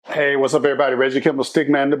Hey, what's up, everybody? Reggie Kimball,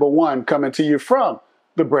 Stickman #1, coming to you from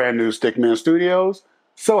the brand new Stickman Studios.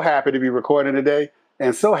 So happy to be recording today,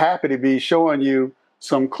 and so happy to be showing you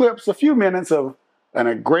some clips, a few minutes of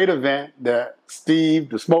a great event that Steve,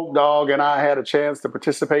 the Smoke Dog, and I had a chance to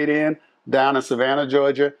participate in down in Savannah,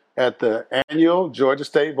 Georgia, at the annual Georgia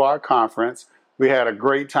State Bar Conference. We had a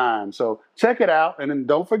great time. So check it out, and then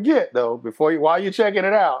don't forget, though, while you're checking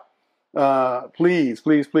it out, please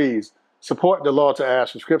support the Law to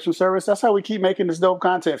Ash subscription service. That's how we keep making this dope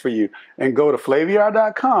content for you. And go to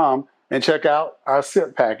Flaviar.com and check out our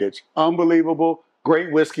sip package. Unbelievable,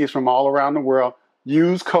 great whiskeys from all around the world.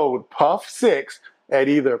 Use code PUFF6 at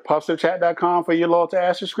either puffsipchat.com for your Law to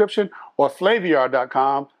Ash subscription or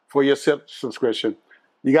Flaviar.com for your sip subscription.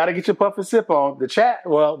 You got to get your puff and sip on. The chat,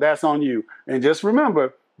 well, that's on you. And just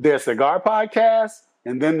remember, there's Cigar Podcast,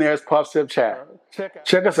 and then there's Puff Sip Chat.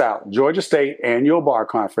 Check us out, Georgia State Annual Bar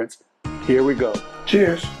Conference. Here we go.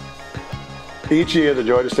 Cheers. Each year, the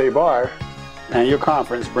Georgia State Bar Annual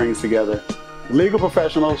Conference brings together legal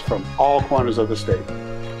professionals from all corners of the state,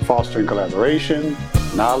 fostering collaboration,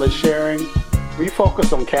 knowledge sharing. We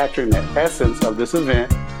focus on capturing the essence of this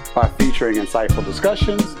event by featuring insightful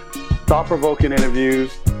discussions, thought-provoking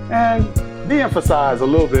interviews, and de-emphasize a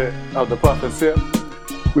little bit of the puff and sip.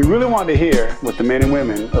 We really want to hear what the men and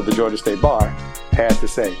women of the Georgia State Bar had to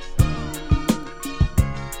say.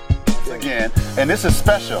 Again, and this is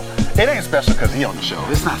special. It ain't special because he on the show.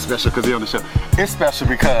 It's not special because he on the show. It's special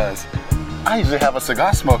because I usually have a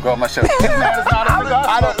cigar smoker on my show. This man is not a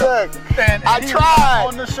cigar smoker. And I tried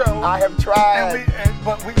on the show. I have tried.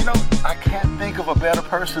 But I can't think of a better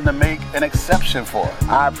person to make an exception for.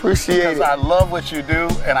 I appreciate it. Because I love what you do,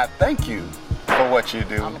 and I thank you for what you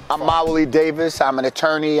do. I'm Mawuli Davis. I'm an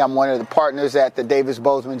attorney. I'm one of the partners at the Davis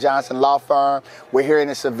Bozeman Johnson Law Firm. We're here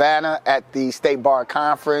in Savannah at the State Bar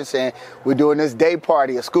Conference, and we're doing this day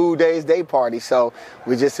party, a school days day party. So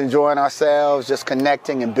we're just enjoying ourselves, just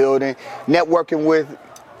connecting and building, networking with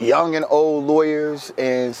young and old lawyers,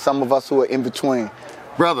 and some of us who are in between.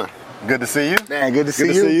 Brother, good to see you. Man, good to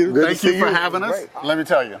see you. Thank you for having us. Great. Let me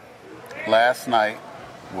tell you, last night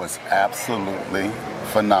was absolutely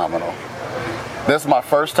phenomenal. This is my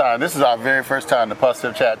first time. This is our very first time, the Puff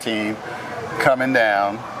Sip Chat team coming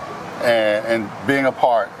down and being a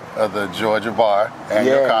part of the Georgia Bar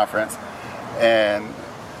Annual Conference. And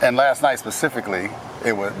last night specifically,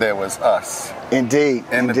 there was us. Indeed.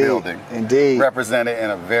 In the building. Indeed. Represented in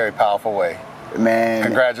a very powerful way. Man.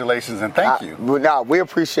 Congratulations and thank you. We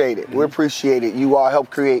appreciate it. Mm-hmm. We appreciate it. You all helped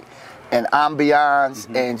create an ambiance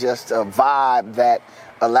and just a vibe that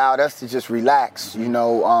allowed us to just relax.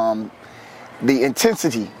 The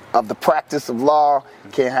intensity of the practice of law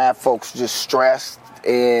can have folks just stressed.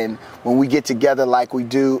 And when we get together like we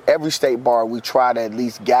do, every state bar, we try to at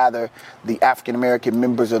least gather the African-American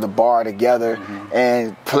members of the bar together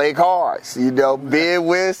and play cards, bid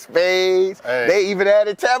with spades. Hey. They even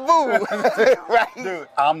added taboo, right? Dude,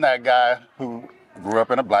 I'm that guy who grew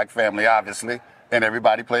up in a black family, obviously, and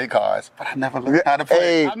everybody played cards, but I never learned how to play.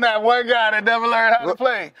 Hey. I'm that one guy that never learned how to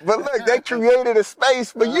play. But look, they created a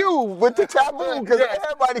space for you with the taboo, because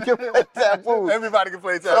everybody can play taboo. Everybody can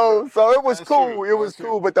play taboo. So it was cool. It was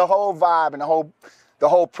cool, but the whole vibe and the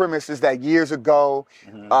whole premise is that years ago,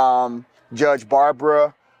 Judge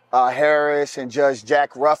Barbara Harris and Judge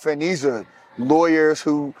Jack Ruffin, these are lawyers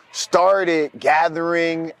who started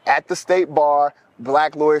gathering at the state bar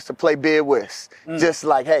black lawyers to play bid whist. Just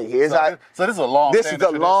like, hey, So this is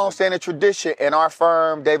a long-standing tradition, and our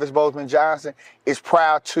firm, Davis Bozeman Johnson, is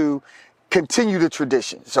proud to continue the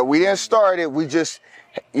tradition. So we didn't start it. We just,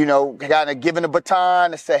 kind of given a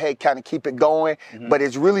baton to say, hey, kind of keep it going. But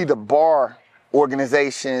it's really the bar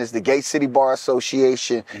organizations, the Gate City Bar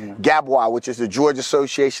Association, GABWA, which is the Georgia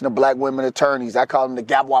Association of Black Women Attorneys. I call them the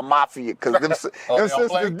GABWA Mafia because them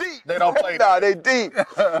sisters deep. They don't play. No, they deep.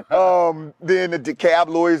 Then the DeKalb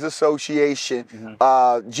Lawyers Association,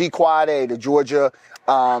 GQuad, the Georgia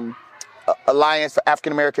Alliance for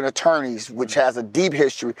African American Attorneys, which has a deep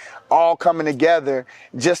history, all coming together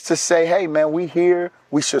just to say, hey, man, we here.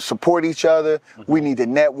 We should support each other. We need to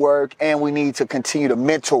network, and we need to continue to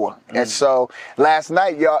mentor. And so last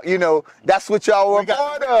night, y'all, that's what y'all were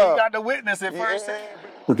part of. We got to witness it first.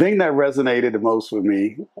 The thing that resonated the most with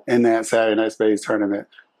me in that Saturday Night Spades tournament,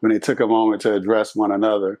 when they took a moment to address one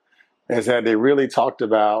another, is that they really talked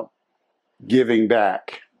about giving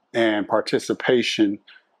back and participation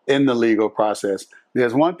in the legal process.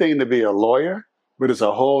 There's one thing to be a lawyer, but it's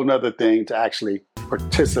a whole nother thing to actually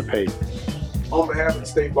participate. On behalf of the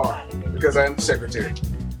State Bar, because I am the secretary,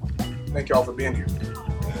 thank y'all for being here.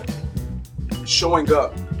 Showing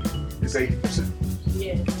up is 80%.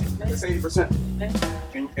 Yeah. That's 80%.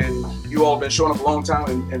 And you all have been showing up a long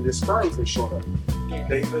time, and this firm's been showing up.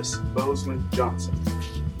 Davis, Bozeman, Johnson.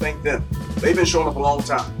 Thank them. They've been showing up a long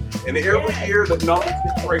time. And every year the numbers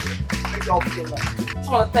get greater. Thank y'all for doing that. I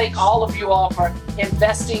just want to thank all of you all for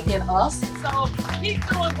investing in us. So keep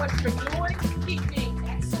doing what you're doing. Keep being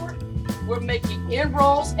excellent. We're making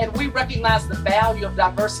inroads, and we recognize the value of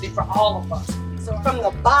diversity for all of us. So from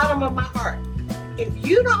the bottom of my heart, if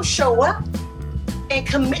you don't show up and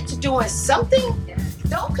commit to doing something,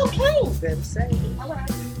 don't complain.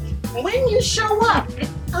 When you show up,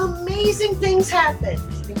 amazing things happen.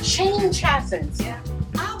 Change happens.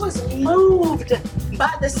 I was moved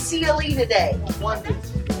by the CLE today. What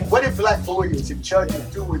did Black lawyers and judges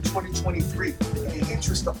do in 2023 in the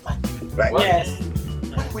interest of Black people? Right? Yes.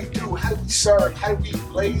 What do we do? How do we serve? How do we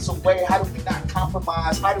blaze away? How do we not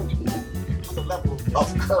compromise? How do we move to the level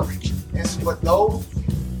of courage? And so for those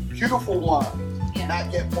beautiful ones,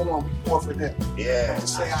 not yet born, we pour for them. Yeah. To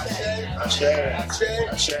say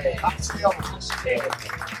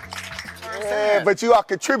Yeah, but you all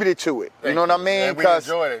contributed to it. You know what I mean? And we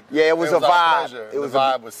enjoyed it. Yeah, it was a vibe. The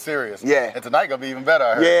vibe was serious. Yeah. And tonight gonna be even better,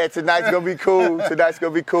 I heard. Yeah, tonight's gonna be cool. Tonight's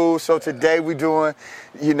gonna be cool. So today we're doing,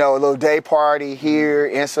 a little day party here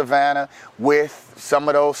in Savannah with some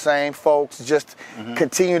of those same folks. Just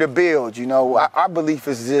continue to build. Our belief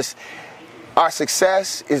is this: our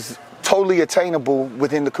success is totally attainable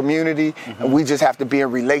within the community, and we just have to be in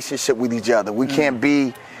relationship with each other. We can't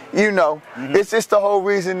be, it's just the whole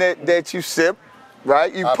reason that you sip,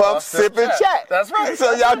 right? You puff, sip, and chat. That's right.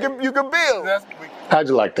 So you can build. How'd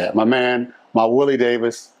you like that? My man, my Willie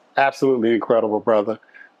Davis, absolutely incredible brother.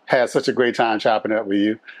 Had such a great time chopping up with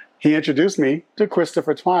you. He introduced me to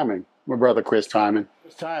Christopher Twyman, my brother Chris Twyman.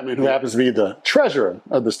 Chris Twyman, who happens to be the treasurer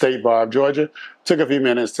of the State Bar of Georgia, took a few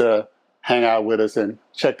minutes to hang out with us and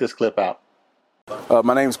check this clip out.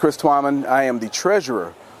 My name is Chris Twyman. I am the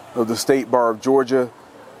treasurer of the State Bar of Georgia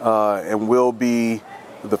and will be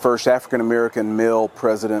the first African-American male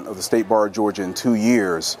president of the State Bar of Georgia in 2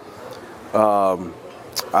 years.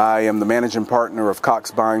 I am the managing partner of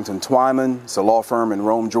Cox, Byington, Twyman. It's a law firm in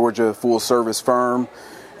Rome, Georgia, full-service firm,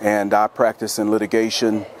 and I practice in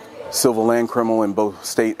litigation, civil and criminal in both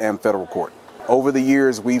state and federal court. Over the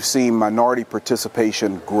years, we've seen minority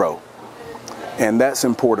participation grow. And that's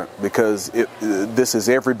important because this is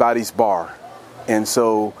everybody's bar. And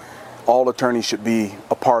so all attorneys should be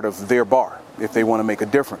a part of their bar if they want to make a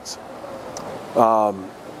difference.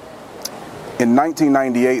 In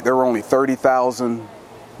 1998, there were only 30,000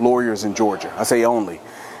 lawyers in Georgia. I say only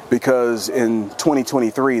because in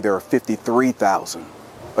 2023, there are 53,000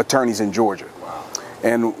 attorneys in Georgia.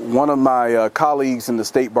 And one of my colleagues in the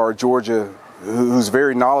State Bar of Georgia, who's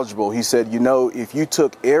very knowledgeable, he said, if you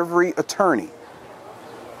took every attorney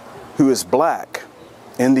who is black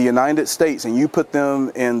in the United States and you put them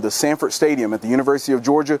in the Sanford Stadium at the University of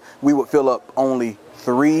Georgia, we would fill up only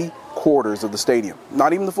 3/4 of the stadium,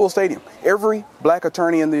 not even the full stadium, every black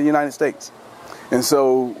attorney in the United States. And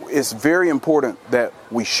so it's very important that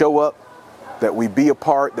we show up, that we be a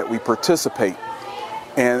part, that we participate.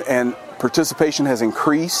 And participation has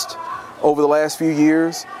increased over the last few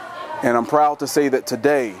years. And I'm proud to say that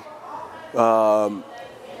today,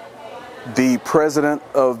 the president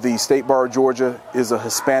of the State Bar of Georgia is a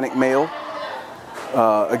Hispanic male.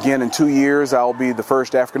 Again, in 2 years, I'll be the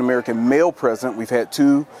first African-American male president. We've had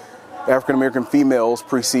 2 African-American females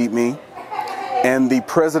precede me. And the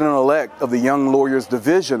president-elect of the Young Lawyers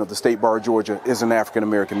Division of the State Bar of Georgia is an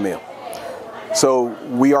African-American male. So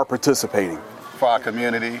we are participating. For our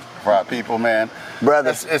community, for our people, man.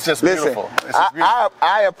 Brother, it's just listen, beautiful. It's just beautiful.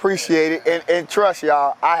 I appreciate it. And trust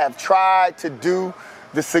y'all, I have tried to do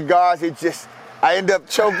the cigars. I end up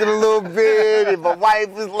choking a little bit, and my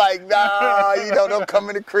wife is like, nah, don't come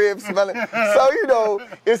in the crib smelling. So,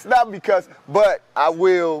 it's not but I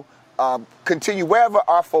will continue wherever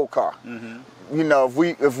our folk are.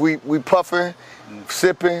 If we puffing,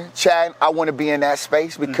 sipping, chatting, I want to be in that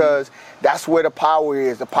space because that's where the power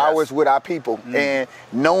is. The power is with our people. And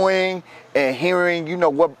knowing and hearing,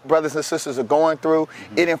 what brothers and sisters are going through,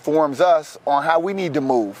 it informs us on how we need to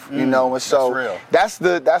move, and so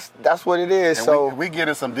that's what it is. And so we get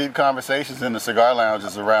in some deep conversations in the cigar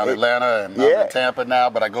lounges around Atlanta and I'm in Tampa now,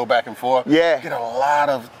 but I go back and forth. Yeah. Get a lot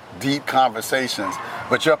of deep conversations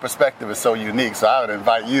But your perspective is so unique, so I would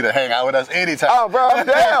invite you to hang out with us anytime. Oh, bro, I'm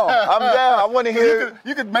down. I'm down. I want to hear.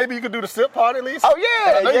 Maybe you could do the sip part at least. Oh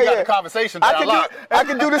yeah, I know you got the conversation down locked. I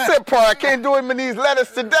can do the sip part. I can't do him in these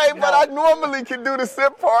letters today, but I normally can do the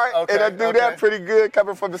sip part, and I do that pretty good.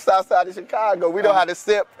 Coming from the south side of Chicago, we know how to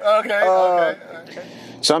sip. Okay.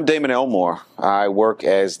 So I'm Damon Elmore. I work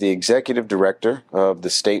as the executive director of the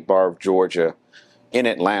State Bar of Georgia in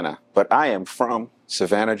Atlanta, but I am from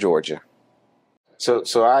Savannah, Georgia. So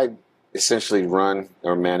I essentially run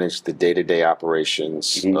or manage the day-to-day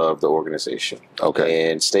operations of the organization.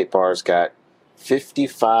 Okay. And State Bar's got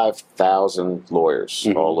 55,000 lawyers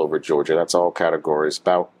all over Georgia. That's all categories.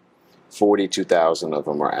 About 42,000 of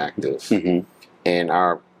them are active. And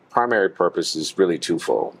our primary purpose is really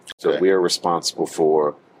twofold. So we are responsible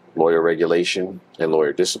for lawyer regulation and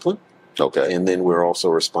lawyer discipline. Okay. And then we're also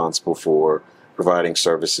responsible for providing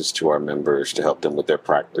services to our members to help them with their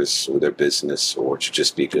practice or their business or to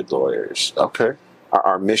just be good lawyers. Okay.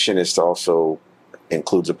 Our mission is to also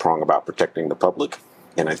includes a prong about protecting the public.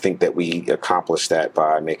 And I think that we accomplish that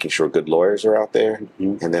by making sure good lawyers are out there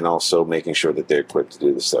and then also making sure that they're equipped to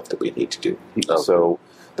do the stuff that we need to do. Okay. So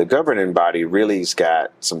the governing body really's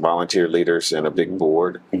got some volunteer leaders and a big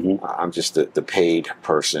board. I'm just the paid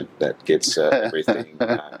person that gets everything,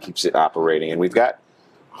 keeps it operating. And we've got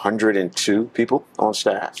 102 people on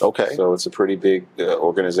staff. Okay. So it's a pretty big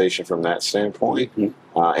organization from that standpoint.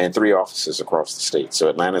 And 3 offices across the state. So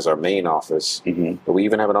Atlanta's our main office, but we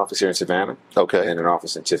even have an office here in Savannah. Okay. And an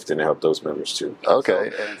office in Tifton to help those members too.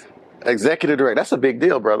 Okay. So, Executive director. That's a big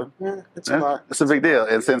deal, brother. yeah, it's a lot. It's a big deal.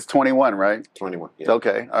 And since 21, right? 21. Yeah.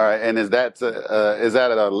 Okay. All right. And is that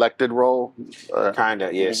an elected role? Kind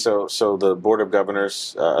of, yeah. So the Board of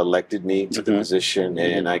Governors elected me to the position,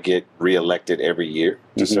 and I get reelected every year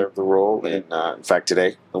to serve the role. And in fact,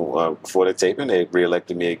 today, before the taping, they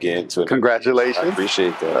reelected me again. Congratulations. I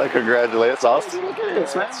appreciate that. Congratulations. Awesome. Look at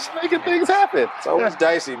this, man. Just making things happen. It's always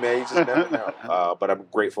dicey, man. You just never know. But I'm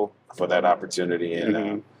grateful for that opportunity.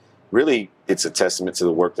 And really, it's a testament to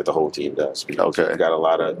the work that the whole team does. Because we've got a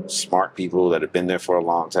lot of smart people that have been there for a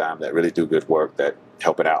long time that really do good work that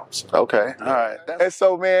help it out. So. Okay. All right. And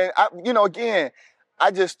so, man, again,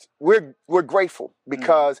 we're grateful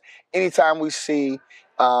because anytime we see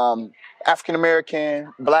African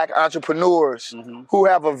American, Black entrepreneurs who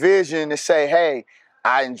have a vision to say, hey,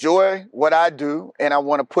 I enjoy what I do and I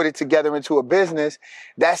want to put it together into a business.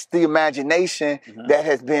 That's the imagination that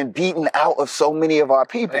has been beaten out of so many of our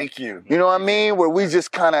people. Thank you. You know what I mean? Where we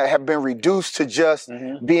just kind of have been reduced to just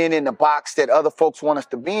being in the box that other folks want us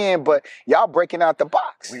to be in, but y'all breaking out the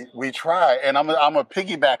box. We try, and I'm a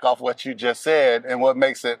piggyback off what you just said, and what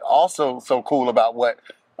makes it also so cool about what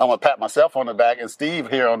I'm gonna pat myself on the back and Steve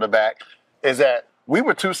here on the back is that we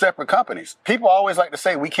were 2 separate companies. People always like to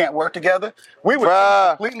say we can't work together. We were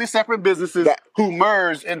 2 completely separate businesses who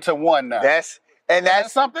merged into one now. That's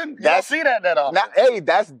something. You don't see that often.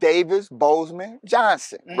 That's Davis, Bozeman,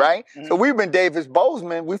 Johnson, right? So we've been Davis,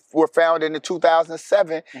 Bozeman. We were founded in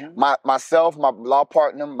 2007. Myself, my law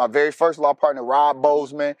partner, my very first law partner, Rob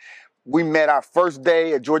Bozeman. We met our first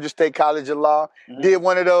day at Georgia State College of Law. Did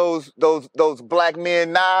one of those black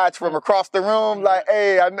men nods from across the room, like,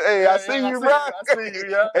 "Hey, I see you, bro." I see you,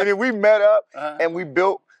 yeah. And then we met up and we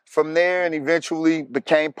built from there, and eventually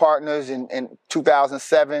became partners in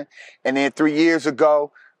 2007. And then 3 years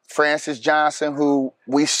ago, Francis Johnson, who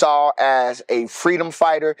we saw as a freedom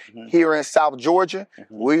fighter here in South Georgia,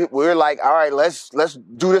 we're like, all right, let's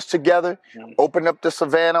do this together. Open up the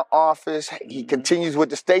Savannah office. He continues with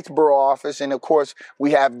the Statesboro office, and of course,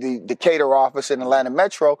 we have the Decatur office in Atlanta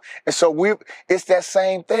Metro. And so it's that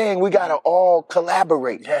same thing. We gotta all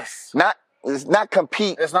collaborate. Yes. It's not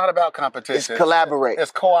compete. It's not about competition. It's collaborate. It's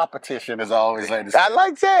co-opetition, as I always like to say. I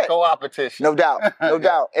like that. Co-opetition. No doubt. No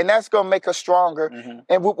doubt. And that's going to make us stronger.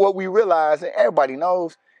 And what we realize, and everybody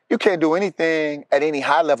knows, you can't do anything at any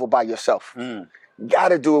high level by yourself. You got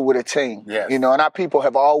to do it with a team. Yes. You know, and our people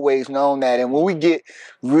have always known that. And when we get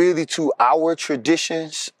really to our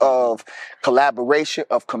traditions of collaboration,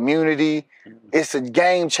 of community, it's a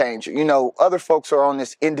game changer. You know, other folks are on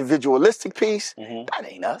this individualistic piece. That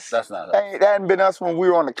ain't us. That's not us. That hadn't been us when we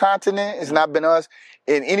were on the continent. It's not been us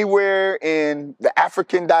in anywhere in the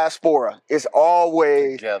African diaspora. It's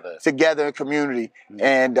always together in community.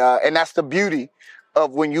 And that's the beauty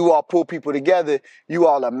of when you all pull people together, you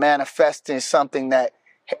all are manifesting something that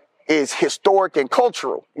is historic and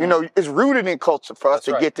cultural. You know, it's rooted in culture for us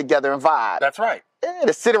to get together and vibe. That's right. Yeah,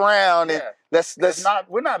 to sit around and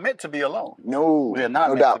we're not meant to be alone. No, we're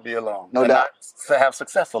not meant to be alone. No we're doubt. Not to have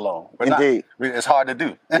success alone. Indeed. It's hard to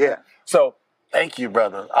do. Yeah. So thank you,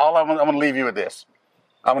 brother. I'm going to leave you with this.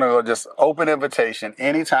 I'm going to go just open invitation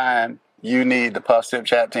anytime you need the Puff Sip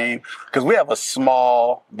Chat team, because we have a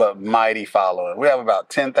small but mighty following. We have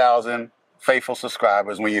about 10,000 faithful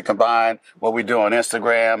subscribers when you combine what we do on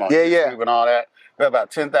Instagram, on YouTube and all that. We have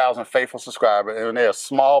about 10,000 faithful subscribers, and they're a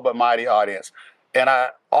small but mighty audience. And I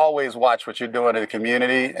always watch what you're doing in the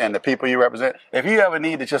community and the people you represent. If you ever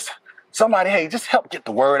need to just somebody, hey, just help get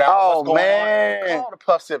the word out. Oh, what's going man. on, call the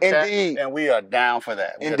Puff Sip Chat, and we are down for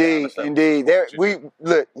that. Indeed.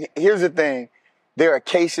 Look, here's the thing. There are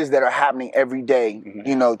cases that are happening every day,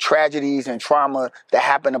 you know, tragedies and trauma that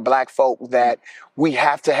happen to black folk that we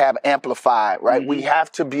have to have amplified, right? We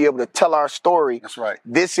have to be able to tell our story. That's right.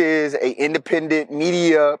 This is an independent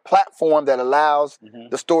media platform that allows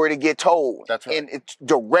the story to get told. That's right. And it's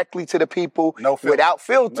directly to the people No without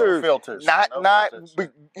filters. filters.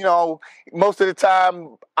 You know, most of the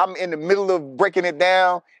time I'm in the middle of breaking it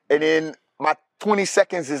down and then my 20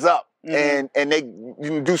 seconds is up. And they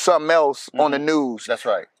do something else on the news. That's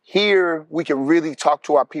right. Here, we can really talk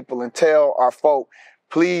to our people and tell our folk,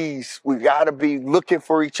 please, we got to be looking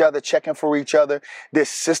for each other, checking for each other. This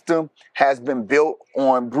system has been built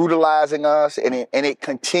on brutalizing us, and it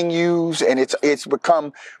continues, and it's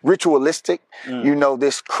become ritualistic. You know,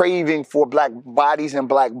 this craving for black bodies and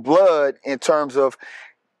black blood in terms of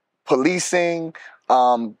policing,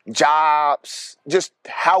 jobs, just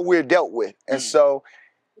how we're dealt with. And so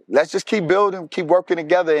let's just keep building, keep working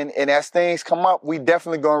together. And as things come up, we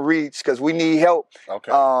definitely going to reach because we need help.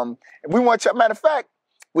 Okay. We want to, matter of fact,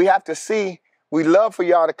 we have to see, we'd love for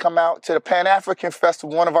y'all to come out to the Pan-African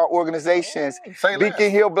Festival, one of our organizations,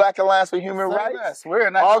 Beacon Hill Black Alliance for Human Rights. We're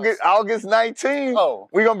in August 19th. Oh.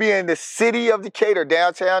 We're going to be in the city of Decatur,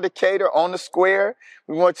 downtown Decatur, on the square.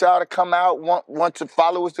 We want y'all to come out, want the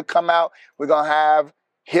followers to come out. We're going to have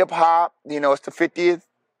hip-hop. You know, it's the 50th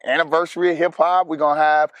anniversary of hip-hop. We're going to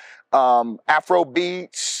have Afro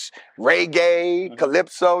beats, reggae,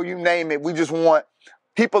 calypso, you name it. We just want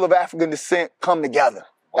people of African descent come together.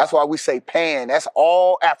 That's why we say Pan. That's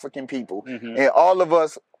all African people. And all of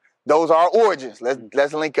us, those are our origins.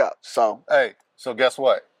 Let's link up. So, hey, so guess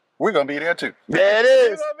what? We're going to be there too. There it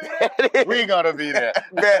is. We're going to be there.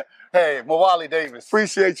 Hey, Mawali Davis.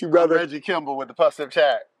 Appreciate you, brother. I'm Reggie Kimball with the Puff Sip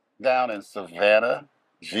Chat down in Savannah,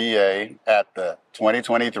 GA at the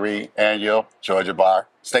 2023 annual Georgia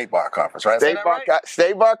State Bar Conference, right?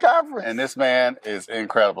 State Bar Conference. And this man is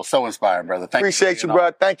incredible. So inspiring, brother. Thank Appreciate you,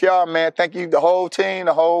 brother. Thank y'all, man. Thank you, the whole team,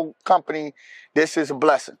 the whole company. This is a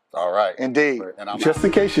blessing. All right. Indeed. And just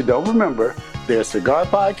in case you don't remember, there's Cigar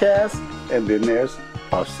Podcast and then there's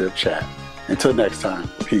Puff Sip Chat. Until next time,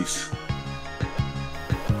 peace.